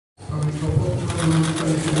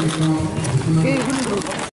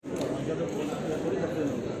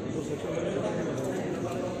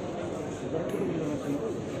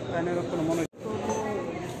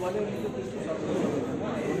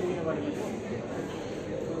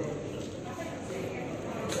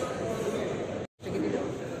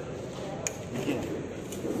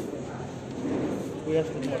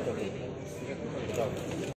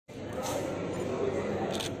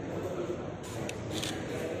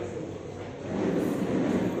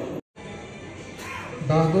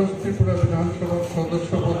দ্বাদশ ত্রিপুরা বিধানসভার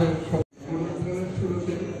সদস্য পদের অনুষ্ঠানের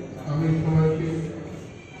শুরুতে আমি সবাইকে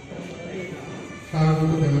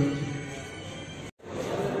স্বাগত জানাচ্ছি।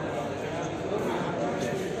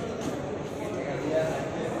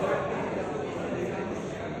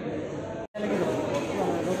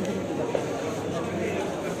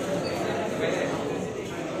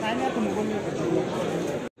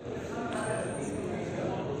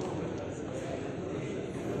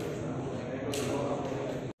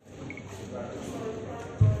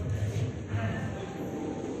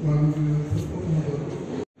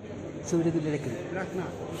 ছবিটা তুলে রেখে রাখ না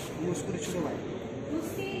মুস্কুরি ছোট ভাই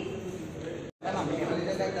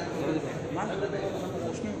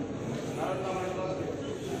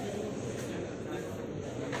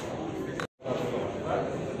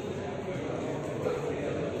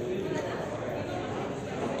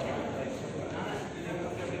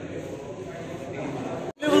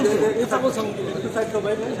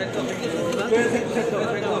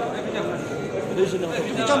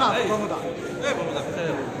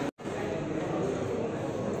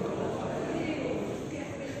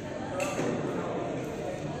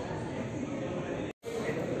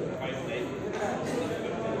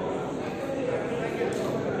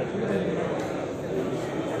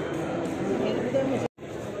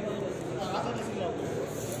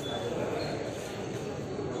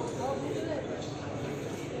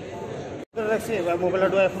মোবাইল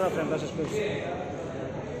ডোয়া এখন আপনার কাছে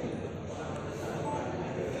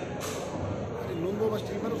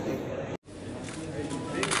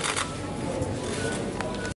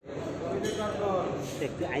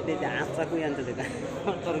আইতে আশা করে আনতে দেখা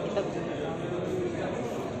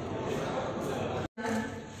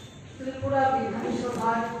ত্রিপুরা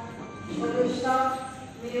বিধানসভার সদস্য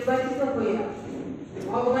নির্বাচিত হইয়া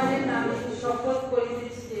ভগবানের নামে শপথ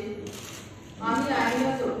করিতেছি যে আমি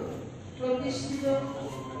আইনত প্রতিষ্ঠিত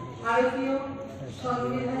ভারতীয়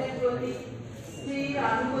সংবিধানের প্রতি স্থির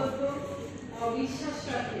আনুগত্য ও বিশ্বাস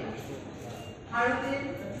রাখিয়া ভারতের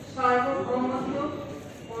সার্বভৌমত্ব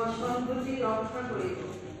ও সম্প্রতি রক্ষা করিব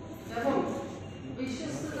এবং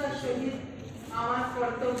বিশ্বস্ততার সহিত আমার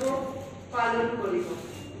কর্তব্য পালন করিব।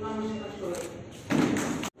 নমস্কার।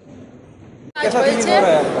 হয়েছে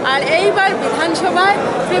আর এইবার বিধানসভায়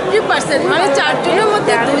 50% মানে 4 জনের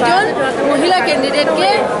মধ্যে 2 জন মহিলা ক্যান্ডিডেটকে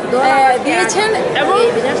দিয়েছেন এবং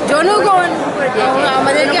জনগণ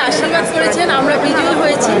আমাদেরকে আশীর্বাদ করেছেন, আমরা বিজয়ী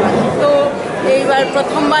হয়েছি। তো এইবার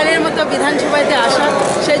প্রথমবারের মতো বিধানসভাতে আসা,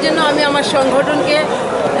 সেই জন্য আমি আমার সংগঠনকে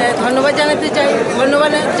ধন্যবাদ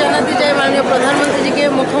জানাতে চাই মাননীয় প্রধানমন্ত্রীজিকে,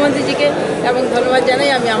 মুখ্যমন্ত্রীজিকে, এবং ধন্যবাদ জানাই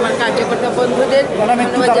আমি আমার কার্যকর্তা বন্ধুদের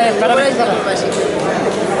ধন্যবাদ জানাই দেশবাসীকে।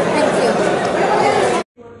 Thank you.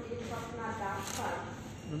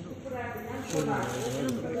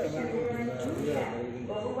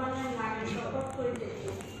 ভগবানের নামে শপথ করিতেছি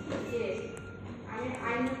যে আমি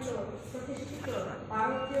আইনত প্রতিষ্ঠিত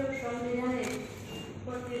ভারতীয় সংবিধানের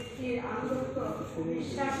প্রতি স্থির আনুগত্য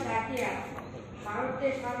বিশ্বাস রাখিয়া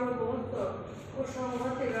ভারতের সার্বভৌমত্ব ও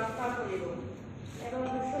সংহতি রক্ষা করিব এবং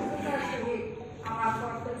বিশ্বস্ততার সহিত আমার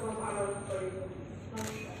কর্তব্য পালন করিব।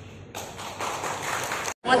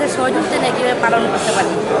 আমাদের সহযোগিতা কীভাবে পালন করতে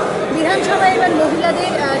পারি। বিধানসভায় এবার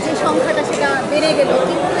মহিলাদের যে সংখ্যাটা সেটা বেড়ে গেল,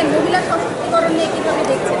 কিন্তু মহিলা সশক্তিকরণ নিয়ে কীভাবে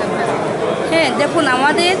দেখছেন আপনারা? হ্যাঁ, দেখুন,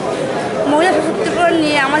 আমাদের মহিলা সশক্তিকরণ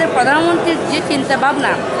নিয়ে আমাদের প্রধানমন্ত্রীর যে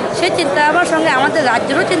চিন্তাভাবনা, সেই চিন্তাভাবনার সঙ্গে আমাদের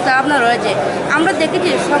রাজ্যেরও চিন্তাভাবনা রয়েছে। আমরা দেখেছি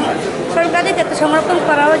সরকারি ক্ষেত্রে সংরক্ষণ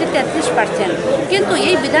করা হয়েছে 33%, কিন্তু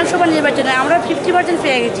এই বিধানসভা নির্বাচনে আমরা 50%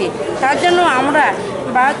 পেয়ে গেছি। তার জন্য আমরা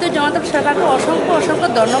ভারতীয় জনতা সরকারকে অসংখ্য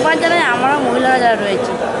ধন্যবাদ জানাই, আমরা মহিলারা যারা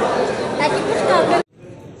রয়েছে।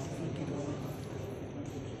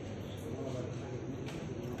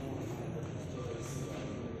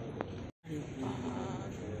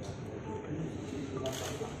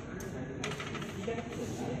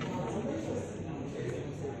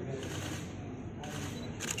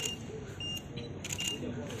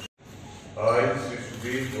 I,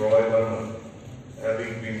 Sri Roy Burman,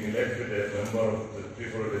 having been elected as member of the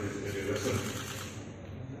Tripura Legislative Assembly,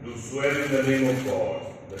 do swear in the name of God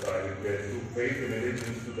that I will bear true faith and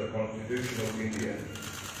allegiance to the Constitution of India,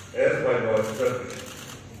 as by law established,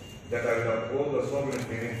 that I will uphold the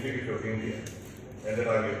sovereignty and integrity of India, and that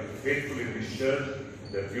I will faithfully discharge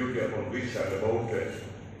the duty upon which I am about to enter.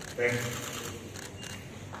 Thank you.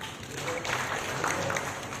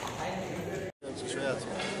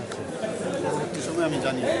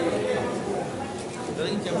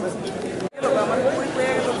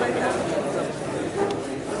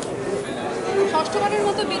 ষষ্ঠবারের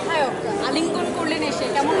মতো বিধায়ক আলিঙ্গন করলেন এসে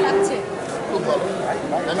কেমন লাগছে? খুব ভালো।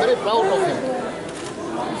 I'm very proud of him.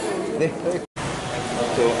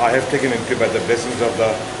 So I have taken entry by the blessings of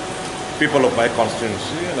the people of my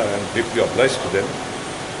constituency, and I am deeply obliged to them.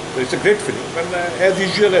 So it's a great feeling. And as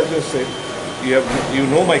usual, as you said, you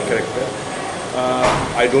know my character.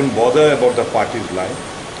 I don't bother about the party's line.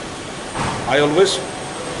 I always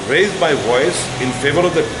raise my voice in favor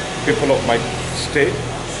of the people of my state,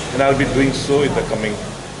 and I'll be doing so in the coming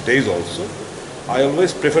days also. I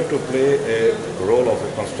always prefer to play a role of a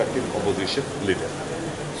constructive opposition leader.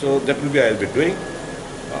 So that will be I'll be doing,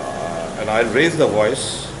 and I'll raise the voice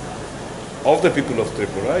of the people of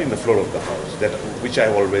Tripura in the floor of the house, which I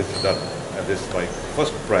have always done, and this is my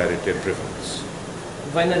first priority and preference.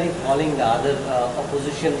 Finally, calling the other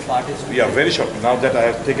opposition parties. Yeah, very shortly. Now that I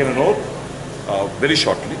have taken an oath, very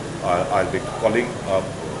shortly I'll be calling a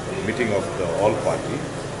meeting of the all party,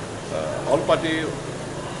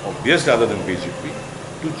 obviously other than BJP,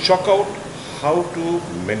 to chalk out how to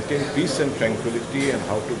maintain peace and tranquility and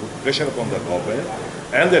how to put pressure upon the government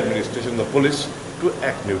and the administration, the police, to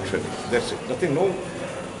act neutrally. That's it. Nothing, no.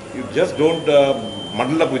 You just don't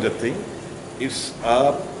muddle up with the thing. It's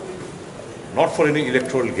not for any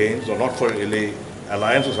electoral gains or not for any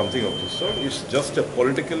alliance or something of this sort. It's just it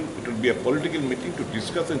will be a political meeting to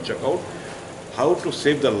discuss and check out how to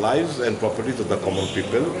save the lives and properties of the common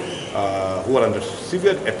people who are under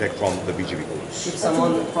severe attack from the BJP goals. If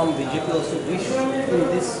someone from BJP also wish in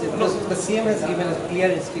this, because the CM has given a clear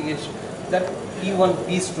instigation that he wants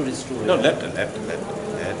peace to restore. No, that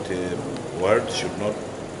word should not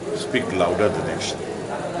speak louder than action.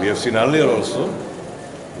 We have seen earlier also,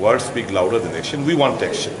 words speak louder than action. We want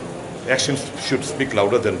action. Action should speak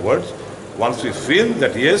louder than words. Once we feel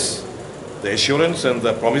that yes, the assurance and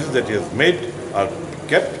the promises that he has made are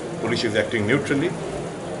kept, police is acting neutrally,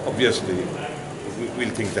 obviously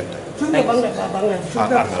we'll think that time.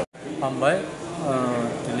 हामबाय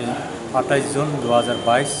दिनै 28 जुन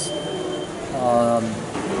 2022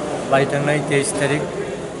 लाइथांनाय 23 तारिख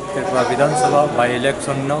त्रिपुरा विधानसभा by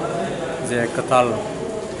election J कताल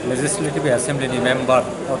legislative assembly member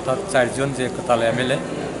अर्थात 4 जन जे कताल MLA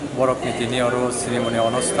बरक नीतिनि और ceremony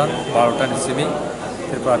अनुष्ठान 12टा निसिमी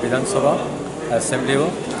त्रिपुरा विधानसभा assembly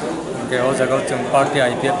के जगह जों पार्टी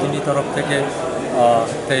IPF नि तरफ থেকে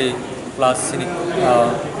तै प्लस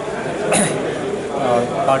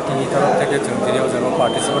पार्टी तरफ থেকে जों दिनै जगह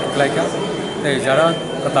पार्टिसिपेट खालायखा तै जरा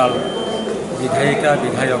कताल विधायिका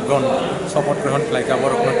विधायकगण शपथ ग्रहण खालायखा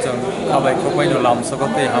बरकनो जों खाबायखौ बायनो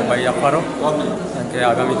लामसगते हामबाय आफारो के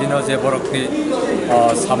आगामी दिनाव जे बरकनि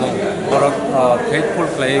सामु बरक फेथफुल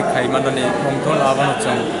खालायखायमानानै मुंथन आबानो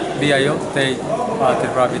जों बिआयो तै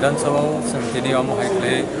त्रिपुरा विधानसभा जों दिनै अमहाय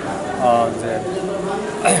खालाय जे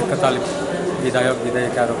कताल विधायक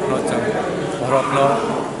विधायिका रखनो जों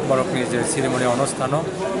बरकनि जे सेरेमनी अनुष्ठान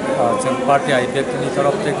जों पार्टी IPF नि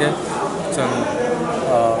तरफ থেকে जों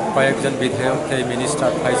কয়েকজন বিধায়ক এই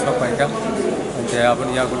মিনিস্টার ফাইসা পাইকা যে আপন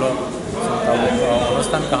ইয়াগুলো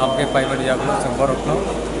অনুষ্ঠান কাহামকে পাইবেন ইয়াগুলো जों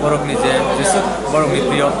बरकनि जे जेसे बरकनि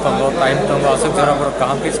पिरियड दङ टाइम दङ असक जरा बरक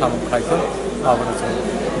काहामके सामु खायखौ आबनो जों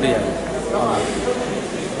बिया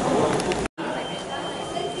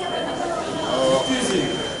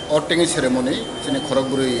Orting ceremony sini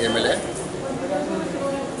Khoragpuri MLA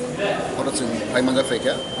orang sing Paimanga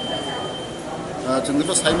Feka जों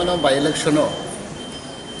itu Saimana by election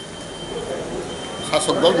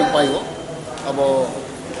sasok dol mipayo abo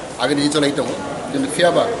agin hicholai tongo jini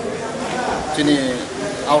fiaba sini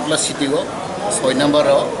outla city go 6 number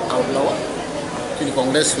outla sini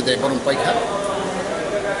congress sudai boron paikha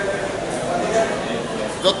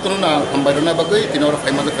jotno na hambairona bagoi tinor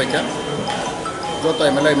Paimanga Feka joto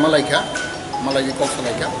MLA malai di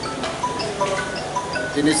Kwpulai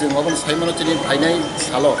ini जों abon Saimano sini phainai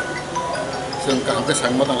salo जों kahamke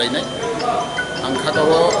sangmata lainai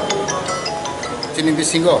angkhakawo sini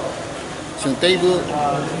bisingo जों teibu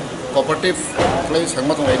cooperative klai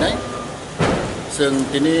sangmata lainai जों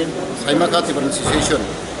tini Saimaka tiban situation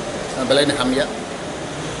belaini hamya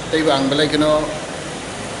teibu ang belai keno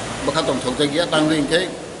bakatom thokjagia tangri ingkai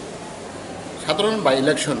সাধারণ by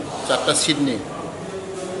election 4টা Sydney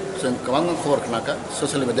जों गोबां खबर खोनाखा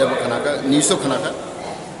social मिडियाबो खोनाखा निउसबो खोनाखा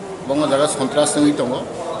बंग जागा सन्त्रास नङै दङ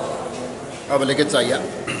आबलेके जाया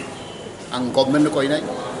आं गभर्नमेन्ट कइनाय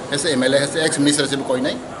हेसे MLA हेसे एक्स मिनिस्टार जेबो कय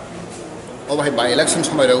नाय अब बाहाय बाय इलेक्शन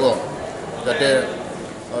समय रगो जाहाथे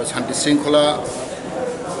शान्ति श्रृंखला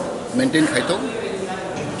मेनटेन खायतो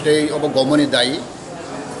ते अब गभर्नमेन्टनि दायी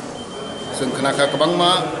जों खोनाखा गोबांमा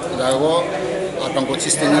जागो आतंक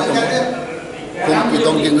सिस्टेमनि दङ हुमकि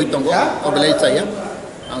दंगिङै दङ अबेलाय जायो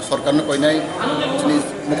आं सरकारनो कयनाय जोंनि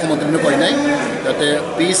मुख्यमन्त्रिनो कयनाय जाहाथे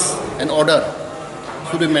पिस end order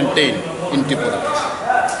should be maintain इन त्रिपुरा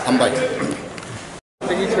हामबाय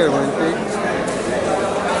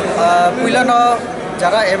पुइलानो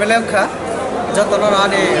जारा MLA खा जतन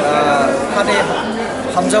रानी खाने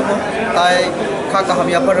हामजाबो ताई खा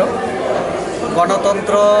काहामियाफोर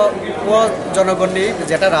गणतंत्र व जनगणनि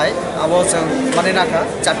जेटा राय अब जों माने नाखा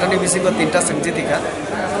चारटानि बिसिंग 3टा संजितिखा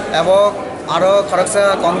एवं आरो खरकसा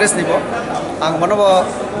कांग्रेस निबो आं मनबो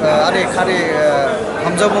आनि खानि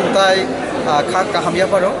हामजाबो ताई खा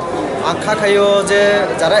काहामियाफोर आं खा खायो जे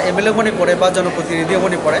जारा MLA मनि पड़े बा जनप्रतिनिधि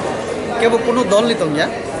मनि पड़े केवल कोनो दल नि तंगिया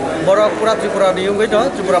बड़ा पूरा त्रिपुरा नियंगै न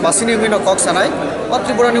त्रिपुरा बासिनि नियंगै न कक सानाय और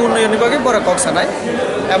त्रिपुरानि उन्नयननि बागै बड़ा कक सानाय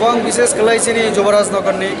एवं विशेष कलाइसिनि युवराज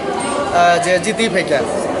नगरनि जे जिति फैका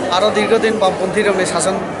आरो दीर्घदिन बामपन्थी रंनि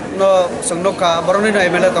शासन न संनखा बरनि न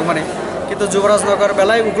MLA तंगमानि किन्तु युवराज नगर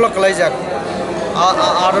बेलाय उग्लक कलाइजाक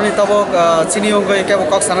आरोनि तब चिनियंगै केवल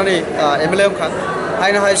कक सानानि MLA खा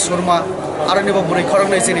हायना हाय सुरमा आरोनिबो बुरै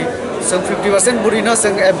खरंनै चिनि जों 50% बुरै न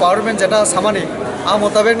जों एम्पावरमेन्ट जेटा सामानि आ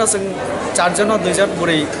मुताबिक न जों 4 जन 2 जन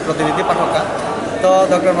बुरै प्रतिनिधि पाठका तो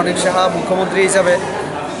डॉक्टर मानिक साहा मुख्यमंत्री हिसाबै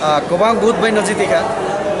गोबां बुथ बाय नजितिका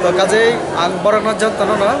तो काजै आं बरन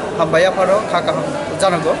जतन न हामबाया फारो खाका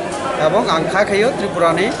जानांगौ एवं आं खाखायो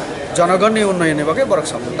त्रिपुरानि जनगणनि उन्नयननि बागै बरक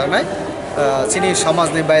सामथानाय चिनि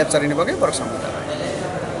समाजनि बायचारिनि बागै बरक सामथानाय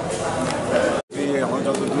এই আমার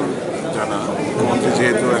যতদূর জানা মুখ্যমন্ত্রী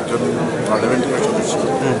যেহেতু একজন পার্লামেন্টের সদস্য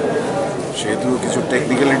সেহেতু কিছু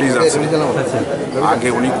টেকনিক্যালিটিস আছে আগে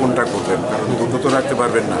উনি কোনটা করবেন কারণ দুটো তো রাখতে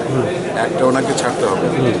পারবেন না একটা ওনাকে ছাড়তে হবে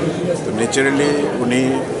তো ন্যাচারালি উনি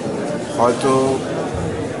হয়তো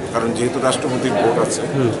কারণ যেহেতু রাষ্ট্রপতির ভোট আছে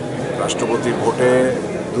রাষ্ট্রপতির ভোটে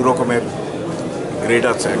দু রকমের গ্রেড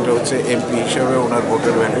আছে একটা হচ্ছে এমপি হিসাবে ওনার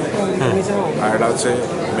ভোটের ভ্যালু আর একটা হচ্ছে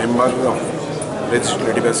মেম্বার অফ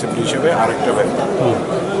লেজিসলেটিভ অ্যাসেম্বলি হিসেবে আরেকটা ভ্যালু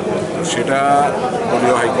সেটা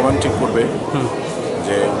দলীয় হাইকমান্ড ঠিক করবে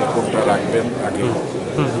যে উনি কোনটা রাখবেন আগে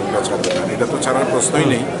কোনটা ছাড়বেন না এটা তো ছাড়ার প্রশ্নই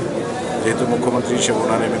নেই যেহেতু মুখ্যমন্ত্রী হিসেবে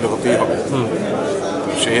ওনার MLA হতেই হবে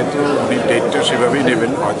সেহেতু উনি ডেটটা সেভাবেই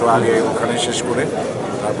নেবেন হয়তো আগে ওখানে শেষ করে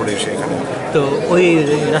তারপরে এসে এখানে তো ওই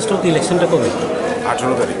রাষ্ট্রপতি ইলেকশনটা কবে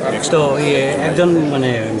 18 তারিখ তো একজন মানে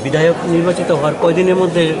বিধায়ক নির্বাচিত হওয়ার কয়দিনের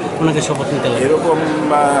মধ্যে ওনাকে শপথ নিতে লাগে এরকম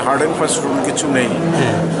হার্ড অ্যান্ড ফাস্ট রুল কিছু নেই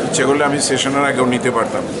ইচ্ছে করলে আমি সেশনের আগেও নিতে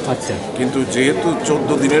পারতাম আচ্ছা কিন্তু যেহেতু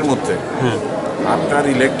 14 দিনের মধ্যে আফটার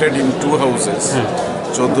ইলেক্টেড ইন 2 হাউসেস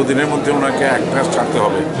 14 দিনের মধ্যে ওনাকে একটা ছাড়তে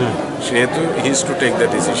হবে সেহেতু his to take the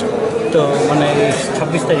decision তো মানে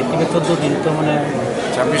 26 তারিখ থেকে 14 দিন তো মানে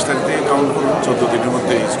 26 তারিখ থেকে কাউন্ট করুন 14 দিনের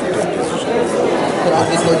মধ্যে হিজ টু টেক ডিসিশন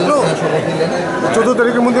 14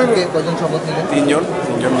 তারিখের মধ্যে কয়জন শপথ নিলেন তিনজন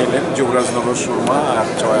নিলেন যুবরাজনগর সুরমা আর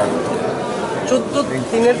 6 আগত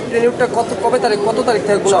 14 দিনের টেনিউরটা কত তারিখ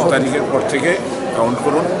থেকে 6 তারিখের পর থেকে কাউন্ট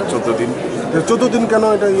করুন 14 দিন 14 দিন কেন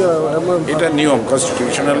এটা নিয়ম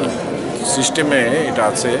কনস্টিটিউশনাল সিস্টেমে এটা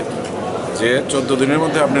আছে যে 14 দিনের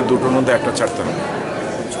মধ্যে আপনার দুটোর মধ্যে একটা ছাড়তে হবে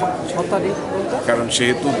 6 তারিখ কারণ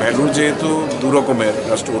সেহেতু ভ্যালু যেহেতু দু রকমের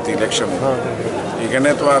রাষ্ট্রপতি ইলেকশনে এখানে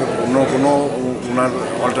তো আর কোনো ওনার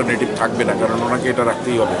অল্টারনেটিভ থাকবে না কারণ ওনাকে এটা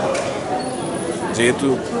রাখতেই হবে যেহেতু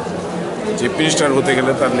চিফ মিনিস্টার হতে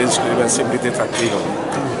গেলে তার লেজিসলেটিভ অ্যাসেম্বলিতে থাকতেই হবে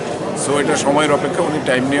সো এটা সময়ের অপেক্ষা উনি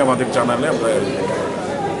টাইম নিয়ে আমাদের জানালে আমরা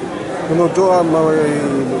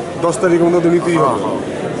 10 তারিখের মধ্যে নিতেই হবে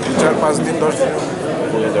 4-5 দিন 10 দিন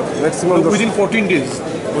হয়ে যাবে ম্যাক্সিমাম উইদিন 14 ডেজ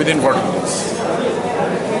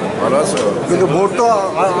ভালো আছে কিন্তু ভোট তো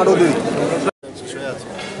আরও দিন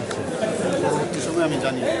সময় আমি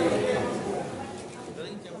জানি